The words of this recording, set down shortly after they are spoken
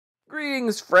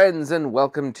Greetings, friends, and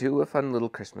welcome to a fun little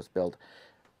Christmas build.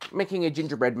 Making a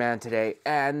gingerbread man today,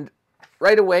 and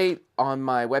right away on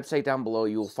my website down below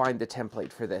you will find the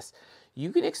template for this.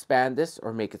 You can expand this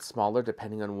or make it smaller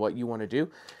depending on what you want to do.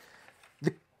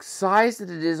 The size that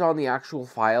it is on the actual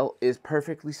file is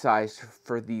perfectly sized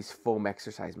for these foam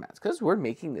exercise mats because we're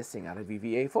making this thing out of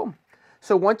EVA foam.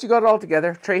 So once you got it all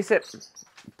together, trace it,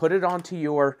 put it onto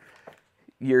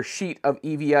your sheet of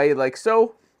EVA like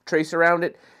so, trace around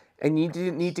it, and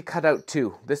you need to cut out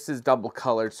two. This is double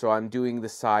colored, so I'm doing the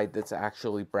side that's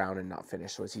actually brown and not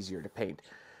finished, so it's easier to paint.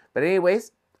 But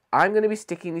anyways, I'm going to be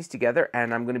sticking these together,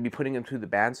 and I'm going to be putting them through the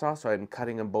bandsaw, so I'm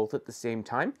cutting them both at the same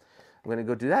time. I'm going to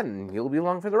go do that, and you'll be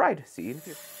along for the ride. See you in a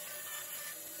few.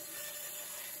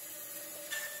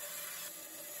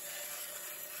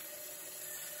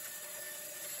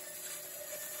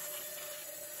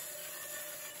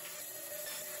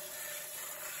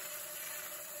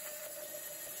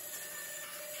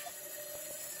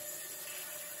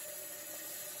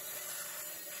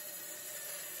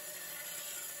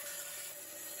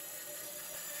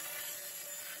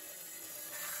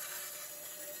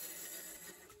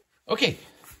 Okay,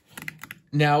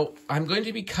 now I'm going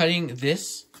to be cutting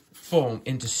this foam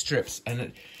into strips,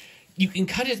 and you can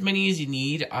cut as many as you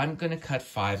need. I'm going to cut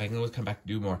 5. I can always come back and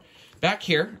do more. Back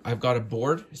here, I've got a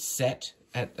board set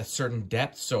at a certain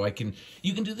depth, so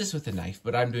you can do this with a knife,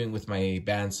 but I'm doing it with my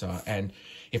bandsaw. And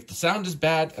if the sound is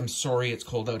bad, I'm sorry, it's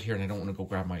cold out here, and I don't want to go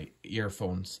grab my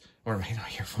earphones, or my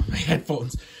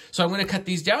headphones. So I'm going to cut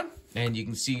these down, and you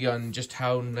can see on just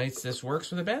how nice this works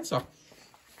with a bandsaw.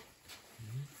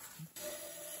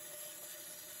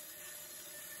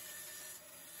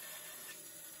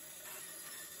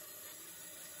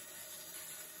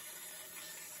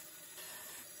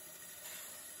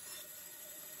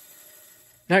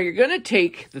 Now you're going to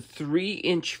take the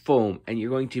 3-inch foam and you're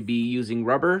going to be using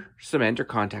rubber cement or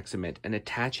contact cement and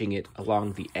attaching it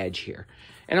along the edge here.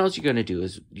 And all you're going to do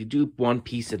is you do one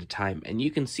piece at a time, and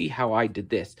you can see how I did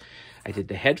this. I did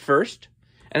the head first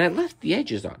and I left the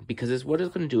edges on because what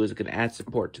it's going to do is it's going to add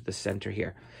support to the center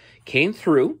here. Came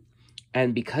through,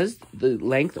 and because the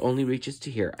length only reaches to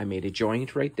here, I made a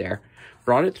joint right there,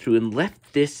 brought it through and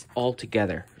left this all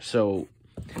together. So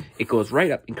it goes right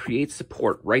up and creates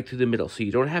support right through the middle, so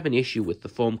you don't have an issue with the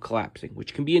foam collapsing,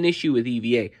 which can be an issue with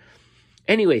EVA.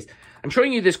 Anyways, I'm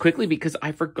showing you this quickly because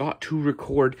I forgot to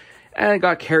record and I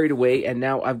got carried away, and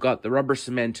now I've got the rubber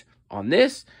cement on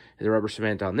this, the rubber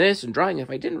cement on this, and drying.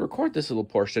 If I didn't record this little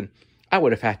portion, I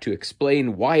would have had to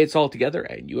explain why it's all together,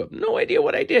 and you have no idea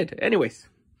what I did. Anyways,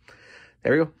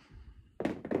 there we go.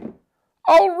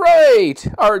 All right,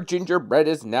 our gingerbread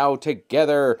is now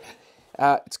together.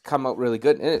 It's come out really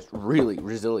good, and it's really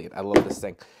resilient. I love this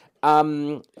thing.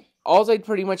 All I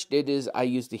pretty much did is I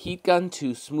used a heat gun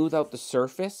to smooth out the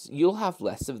surface. You'll have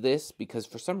less of this because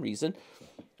for some reason,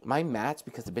 my mats,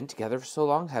 because they've been together for so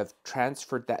long, have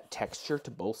transferred that texture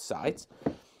to both sides.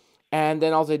 And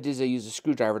then all I did is I used a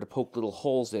screwdriver to poke little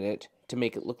holes in it to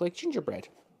make it look like gingerbread.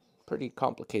 Pretty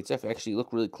complicated stuff. Actually,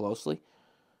 look really closely.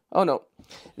 Oh, no.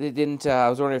 They didn't. I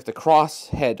was wondering if the cross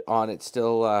head on it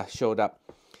still showed up.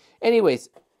 Anyways,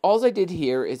 all I did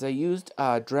here is I used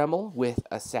a Dremel with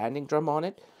a sanding drum on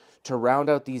it to round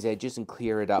out these edges and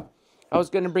clear it up. I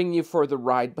was going to bring you for the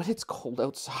ride, but it's cold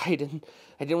outside and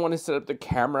I didn't want to set up the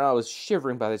camera. I was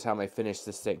shivering by the time I finished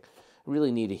this thing. I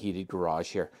really need a heated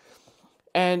garage here.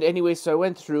 And anyway, so I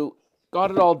went through, got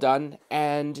it all done,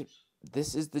 and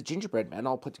this is the gingerbread man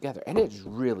all put together. And it's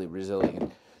really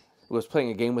resilient. I was playing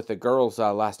a game with the girls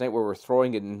last night where we were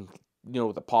throwing it in,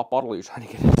 with a pop bottle, you're trying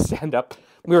to get him to stand up.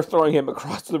 We were throwing him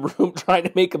across the room, trying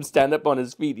to make him stand up on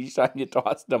his feet. He's trying to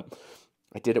toss them.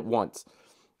 I did it once.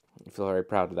 I feel very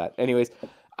proud of that. Anyways,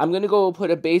 I'm going to go put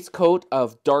a base coat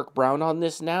of dark brown on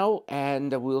this now,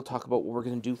 and we'll talk about what we're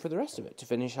going to do for the rest of it to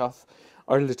finish off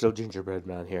our little gingerbread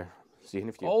man here. See you in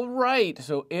a few. All right,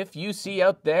 so if you see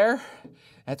out there,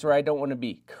 that's where I don't want to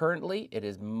be. Currently, it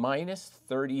is minus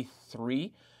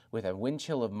 33 with a wind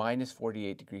chill of minus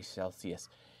 48 degrees Celsius.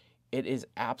 It is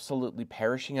absolutely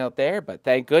perishing out there, but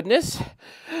thank goodness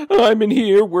I'm in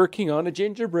here working on a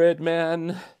gingerbread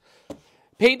man.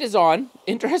 Paint is on.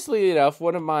 Interestingly enough,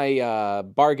 one of my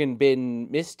bargain bin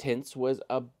mist tints was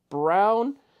a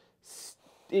brown,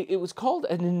 it was called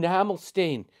an enamel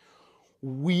stain.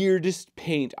 Weirdest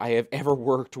paint I have ever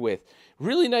worked with.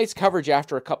 Really nice coverage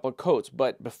after a couple of coats,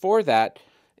 but before that,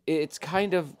 it's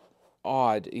kind of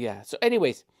odd. Yeah, so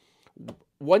anyways,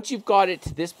 once you've got it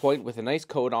to this point with a nice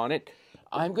coat on it,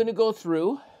 I'm going to go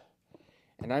through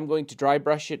and I'm going to dry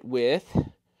brush it with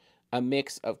a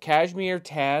mix of cashmere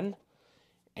tan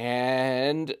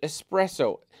and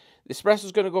espresso. The espresso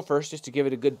is going to go first just to give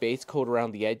it a good base coat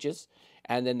around the edges.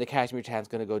 And then the cashmere tan is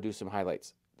going to go do some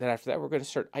highlights. Then after that, we're going to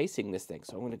start icing this thing.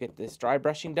 So I'm going to get this dry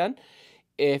brushing done.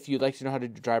 If you'd like to know how to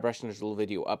do dry brushing, there's a little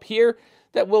video up here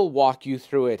that will walk you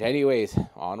through it. Anyways,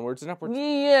 onwards and upwards.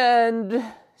 And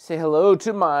say hello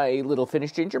to my little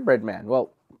finished gingerbread man.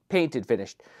 Well, painted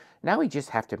finished. Now we just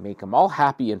have to make them all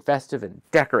happy and festive and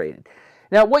decorated.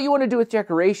 Now, what you want to do with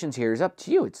decorations here is up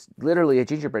to you. It's literally a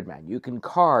gingerbread man. You can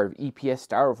carve EPS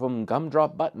styrofoam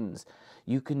gumdrop buttons.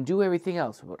 You can do everything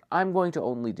else. What I'm going to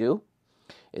only do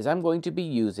is I'm going to be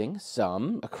using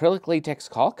some acrylic latex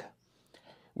caulk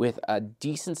with a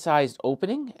decent-sized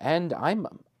opening, and I'm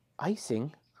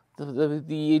icing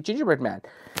the gingerbread man.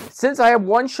 Since I have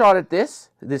one shot at this,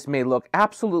 this may look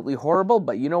absolutely horrible,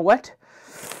 but you know what?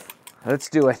 Let's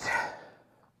do it.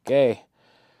 Okay.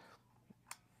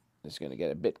 Just going to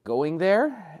get a bit going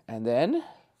there, and then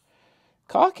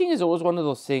caulking is always one of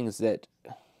those things that,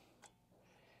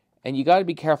 and you got to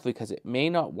be careful because it may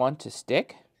not want to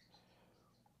stick.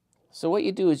 So what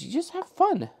you do is you just have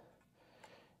fun.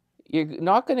 You're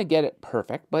not going to get it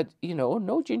perfect, but you know,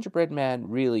 no gingerbread man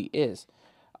really is.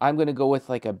 I'm going to go with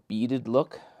like a beaded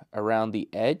look around the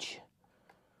edge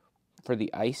for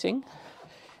the icing.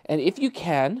 And if you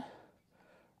can,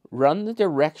 run the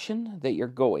direction that you're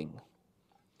going,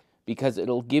 because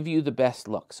it'll give you the best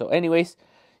look. So anyways,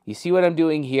 you see what I'm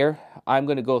doing here. I'm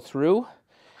going to go through,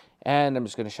 and I'm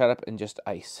just going to shut up and just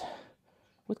ice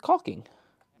with caulking.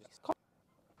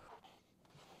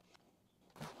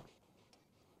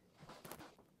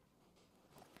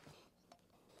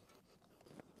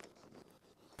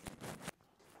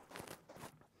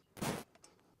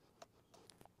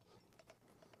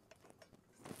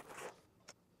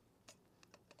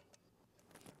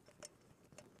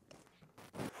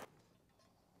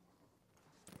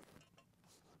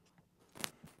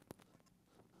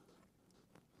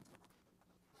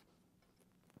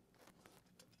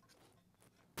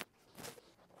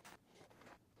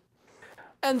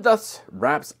 And thus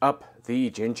wraps up the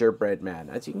gingerbread man.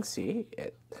 As you can see,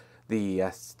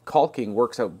 the caulking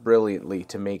works out brilliantly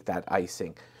to make that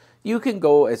icing. You can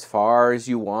go as far as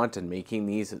you want and making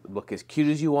these look as cute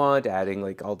as you want, adding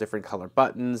like all different color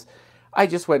buttons. I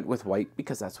just went with white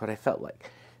because that's what I felt like.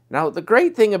 Now, the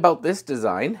great thing about this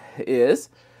design is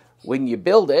when you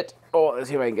build it, oh, let's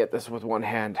see if I can get this with one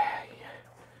hand.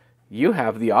 You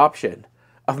have the option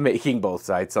of making both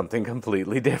sides something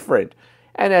completely different.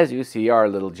 And as you see, our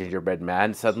little gingerbread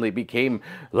man suddenly became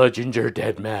the Ginger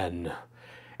Dead Man.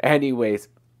 Anyways,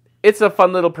 it's a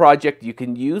fun little project. You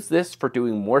can use this for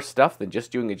doing more stuff than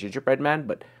just doing a gingerbread man,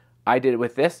 but I did it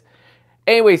with this.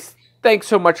 Anyways, thanks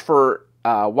so much for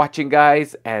watching,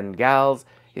 guys and gals.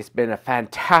 It's been a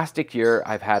fantastic year.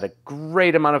 I've had a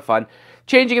great amount of fun.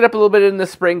 Changing it up a little bit in the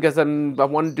spring because I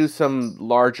want to do some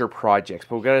larger projects,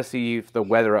 but we're going to see if the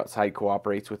weather outside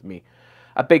cooperates with me.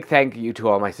 A big thank you to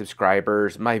all my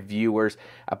subscribers, my viewers.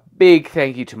 A big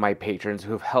thank you to my patrons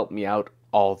who have helped me out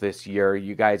all this year.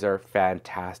 You guys are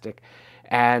fantastic.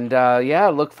 And yeah,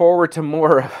 look forward to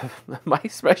more of my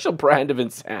special brand of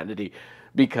insanity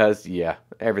because, yeah,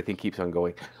 everything keeps on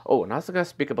going. Oh, and I'm also going to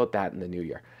speak about that in the new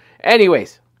year.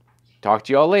 Anyways, talk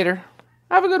to you all later.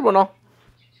 Have a good one all.